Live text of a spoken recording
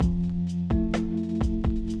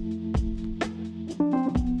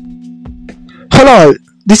Hello all,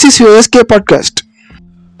 this is your SK podcast.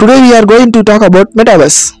 Today we are going to talk about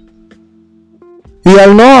Metaverse. We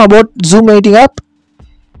all know about Zoom meeting app.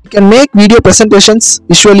 You can make video presentations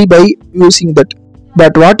visually by using that.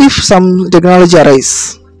 But what if some technology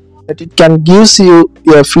arises that it can give you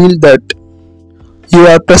a feel that you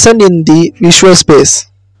are present in the visual space?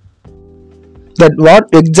 That what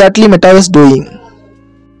exactly Metaverse doing?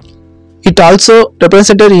 It also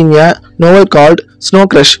represented in a novel called Snow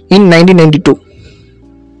Crash in 1992.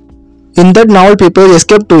 In that novel, people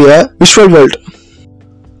escaped to a visual world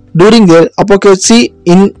during their apocalypse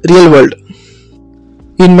in real world.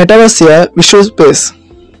 In Metaverse, a visual space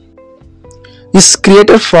is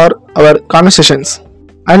created for our conversations,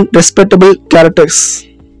 and respectable characters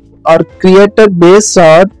are created based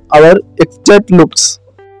on our exact looks,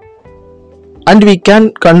 and we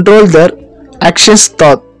can control their actions,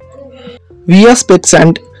 thought. We are specs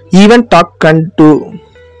and even talk can do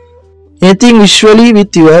anything visually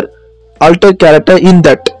with your altered character in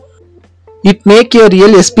that. It make a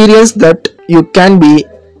real experience that you can be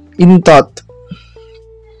in thought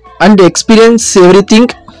and experience everything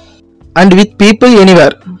and with people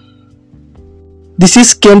anywhere. This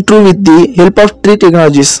is came true with the help of three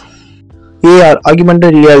technologies: AR,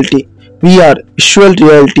 augmented reality, VR, visual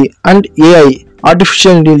reality, and AI,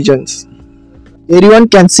 artificial intelligence. Everyone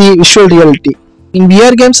can see visual reality in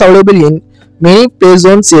VR games available in many play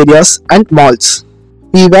zones, areas, and malls.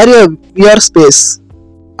 We wear a VR space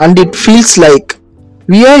and it feels like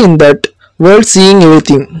we are in that world, seeing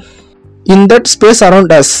everything in that space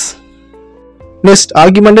around us. Next,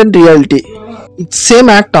 augmented reality. It's same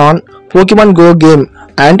act on Pokemon Go game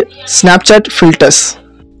and Snapchat filters.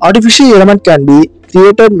 Artificial element can be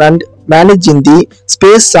created and managed in the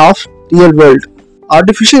space of real world.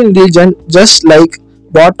 Artificial intelligence, just like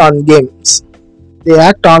bot on games, they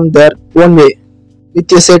act on their own way with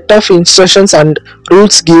a set of instructions and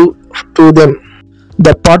rules give to them.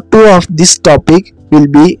 The part 2 of this topic will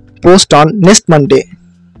be posted on next Monday.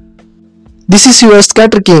 This is your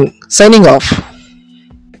Scatter King signing off.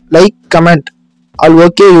 Like, comment, I'll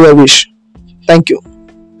okay your wish. Thank you.